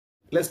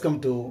Let's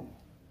come to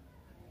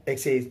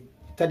exercise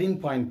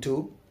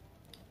 13.2,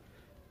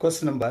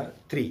 question number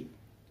 3.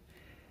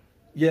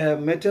 A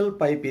metal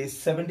pipe is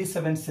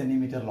 77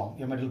 centimeter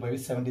long. A metal pipe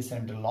is 70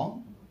 centimeter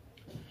long.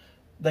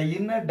 The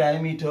inner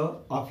diameter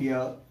of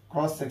a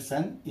cross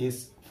section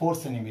is 4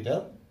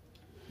 centimeter.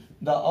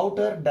 The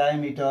outer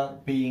diameter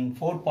being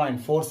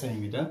 4.4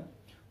 centimeter.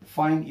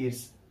 Find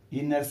its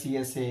inner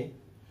CSA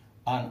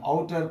and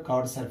outer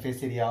curved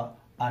surface area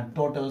and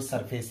total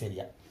surface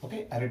area.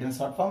 Okay, I written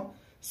short form.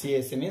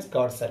 CSA means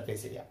curved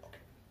surface area. Okay.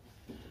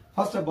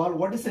 First of all,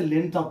 what is the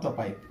length of the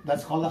pipe?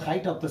 That's called the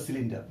height of the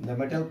cylinder. The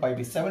metal pipe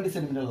is 70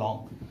 centimeter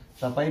long.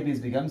 The pipe is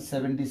become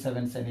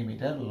 77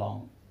 centimeter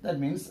long. That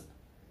means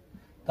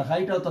the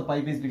height of the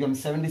pipe is become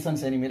 77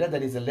 centimeter.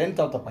 That is the length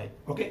of the pipe.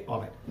 Okay,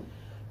 all right.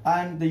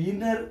 And the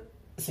inner,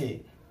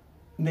 say,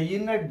 the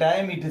inner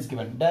diameter is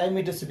given.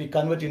 Diameter should be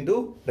converted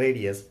into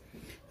radius.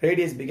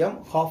 Radius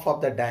become half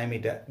of the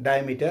diameter.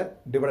 Diameter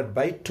divided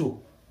by 2.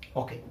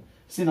 Okay.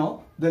 See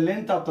now, the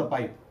length of the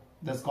pipe.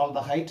 That's called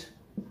the height.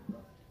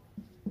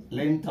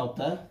 Length of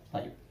the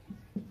pipe.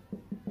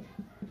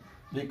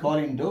 We call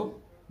into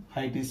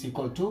height is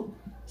equal to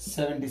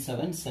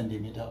 77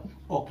 centimeter.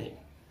 Okay.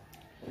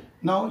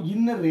 Now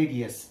inner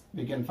radius.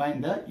 We can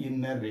find the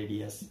inner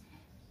radius.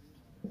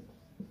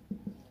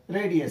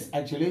 Radius,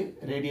 actually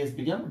radius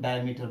become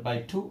diameter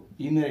by 2.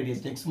 Inner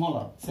radius takes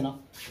smaller. See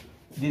now,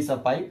 this is a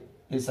pipe.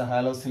 This is a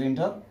hollow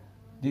cylinder.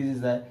 This is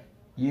the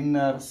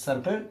inner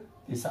circle.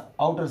 This is the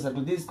outer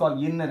circle. This is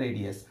called inner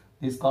radius.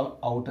 This is called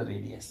outer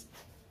radius.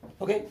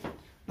 Okay.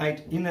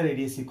 Right. Inner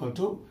radius equal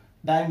to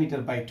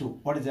diameter by 2.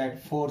 What is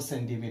that? 4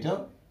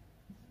 centimeter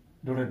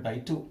divided by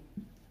 2.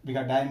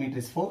 Because diameter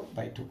is 4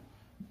 by 2.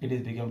 It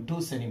is become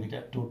 2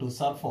 centimeter. 2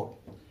 2s are 4.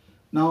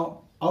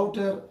 Now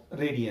outer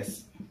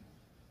radius.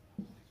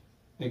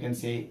 We can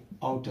say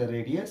outer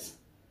radius.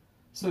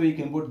 So we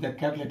can put the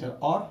calculator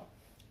or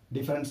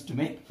difference to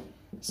make.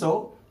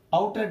 So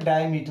outer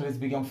diameter is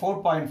become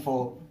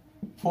 4.4.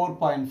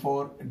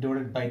 4.4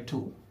 divided by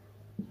 2.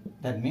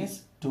 That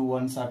means 2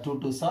 1s are 2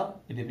 2s are.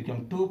 It will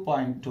become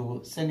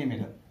 2.2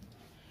 centimeter.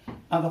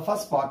 Now the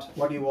first part,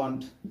 what do you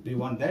want? We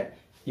want that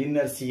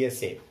inner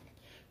CSA.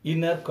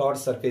 Inner curved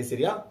surface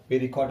area. We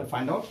require to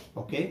find out.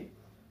 Okay.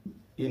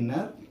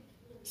 Inner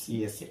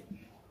CSA.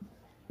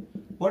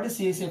 What is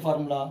CSA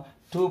formula?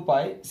 2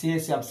 pi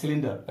CSA of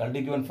cylinder.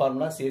 Already given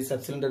formula. CSA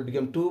of cylinder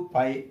become 2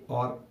 pi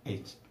r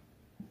h.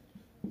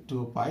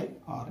 2 pi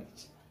r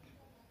h.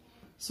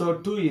 So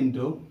 2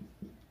 into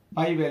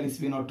pi values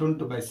we know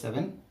 22 by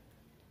 7.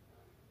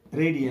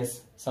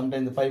 Radius,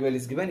 sometimes the pi value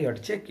is given, you have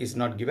to check, is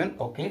not given.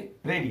 Okay,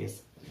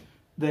 radius.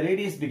 The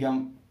radius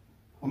become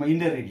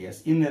inner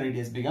radius. Inner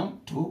radius become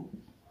 2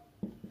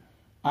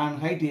 and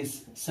height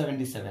is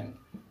 77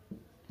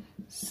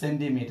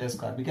 centimeter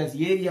square because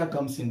area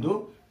comes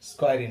into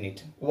square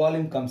unit.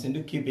 Volume comes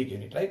into cubic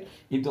unit, right?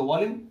 If the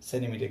volume,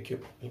 centimeter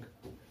cube.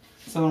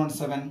 7 on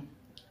 7,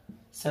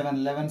 7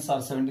 11s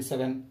are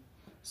 77.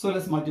 So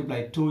let's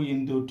multiply 2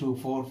 into 2,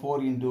 4,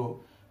 4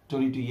 into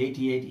 22,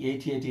 88,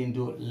 88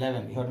 into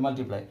 11. You have to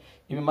multiply. If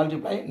you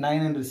multiply,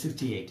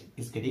 968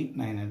 is getting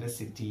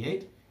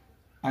 968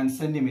 and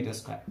centimeter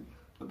square.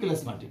 Okay,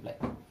 let's multiply.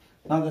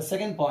 Now the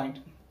second point,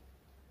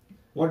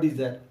 what is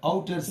that?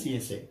 Outer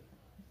CSA.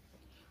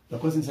 The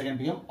question second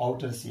become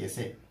outer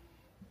CSA.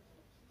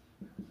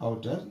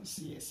 Outer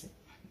CSA.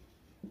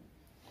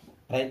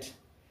 Right?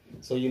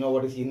 So you know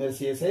what is inner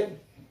CSA?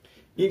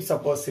 If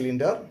suppose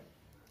cylinder,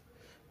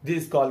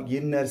 this is called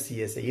inner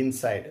CSA,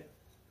 inside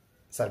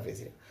surface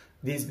area.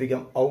 These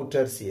become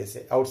outer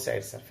CSA,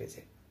 outside surface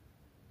area.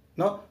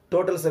 Now,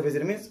 total surface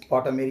area means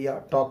bottom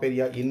area, top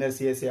area, inner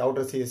CSA,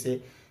 outer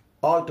CSA,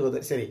 all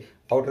together. Sorry,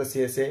 outer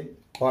CSA,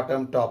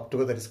 bottom, top,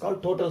 together is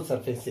called total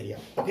surface area.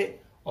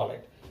 Okay, all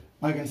right.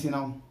 Now you can see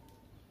now.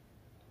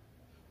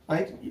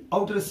 Right,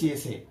 outer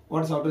CSA.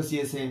 What is outer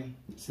CSA?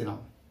 See now.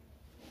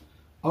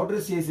 Outer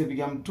CSA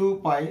become 2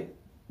 pi.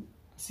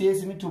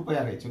 CSA means 2 pi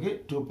r h.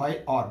 Okay, 2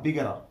 pi r,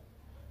 bigger r.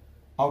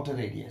 Outer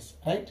radius,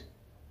 right?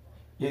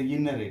 Your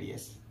inner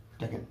radius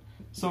taken.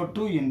 So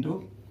 2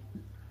 into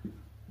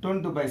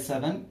 22 by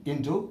 7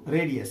 into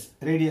radius.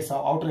 Radius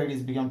of outer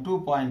radius become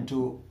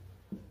 2.2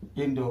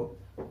 into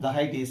the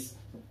height is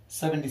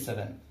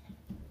 77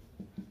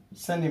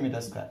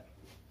 centimeter square.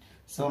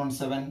 7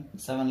 7,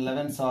 7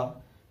 11s are.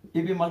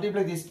 If you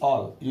multiply this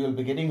all, you will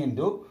be getting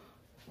into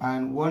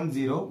and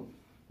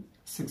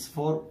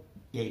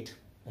 10648.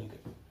 Okay.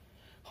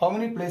 How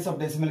many place of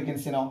decimal you can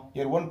see now?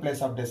 Here 1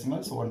 place of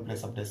decimal, so 1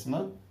 place of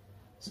decimal.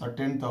 So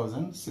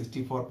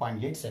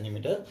 10,064.8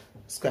 centimeter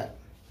square.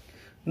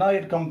 Now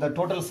it comes the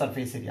total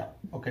surface area.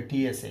 Okay,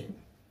 TSA.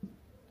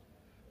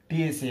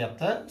 TSA of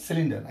the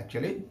cylinder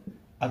actually,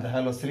 of the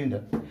hollow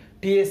cylinder.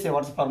 TSA,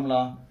 what's the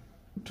formula?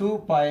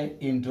 2 pi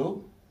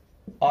into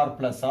R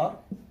plus R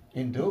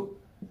into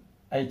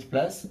H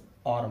plus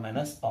R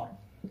minus R.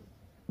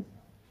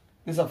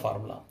 This is a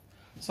formula.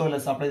 So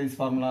let's apply this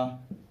formula.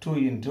 2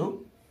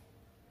 into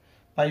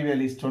pi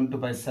value is 22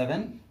 by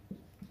 7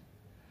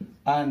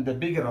 and the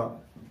bigger R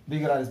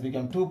is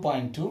become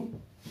 2.2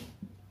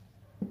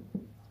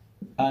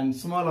 and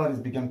small r is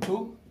become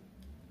 2.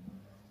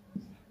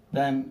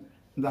 Then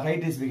the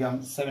height is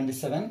become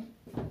 77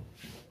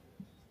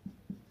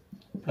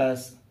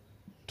 plus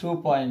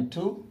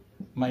 2.2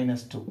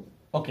 minus 2.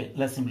 Okay,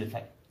 let's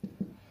simplify.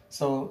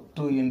 So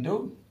 2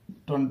 into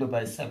 22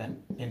 by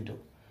 7 into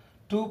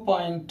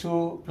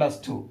 2.2 plus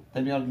 2.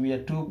 Then we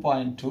have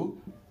 2.2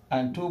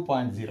 and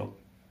 2.0.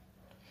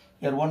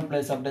 Here one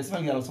place of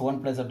decimal, here also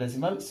one place of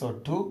decimal. So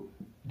 2,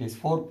 it is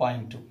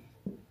 4.2.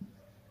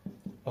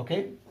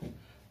 Okay.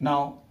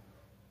 Now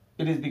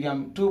it is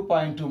become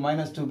 2.2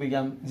 minus 2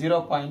 become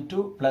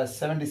 0.2 plus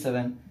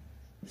 77,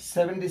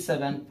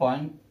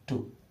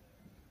 77.2.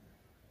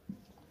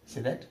 See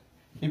that?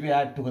 If we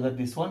add together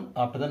this one,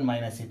 after that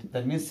minus it,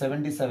 that means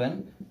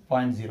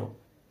 77.0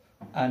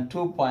 and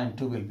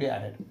 2.2 will be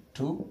added,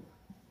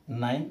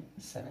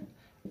 297.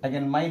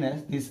 Again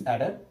minus this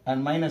added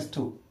and minus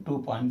 2,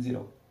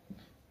 2.0,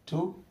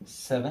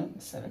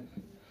 277.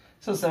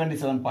 So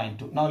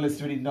 77.2. Now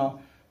let's read it now.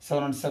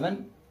 7 on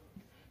 7,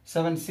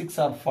 7 6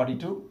 are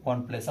 42,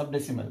 one place of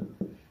decimal.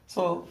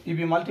 So if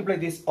you multiply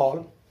this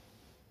all,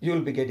 you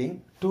will be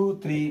getting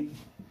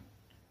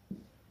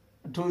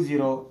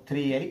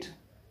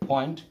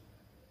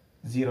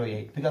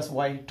 2038.08. Because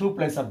why? 2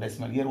 place of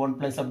decimal. Here 1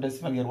 place of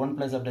decimal, here 1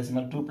 place of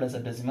decimal, 2 place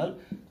of decimal.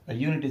 The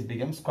unit is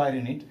become square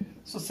unit.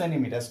 So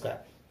centimeter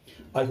square.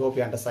 I hope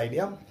you understand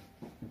idea.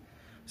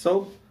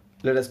 So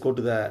let us go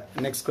to the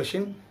next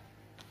question.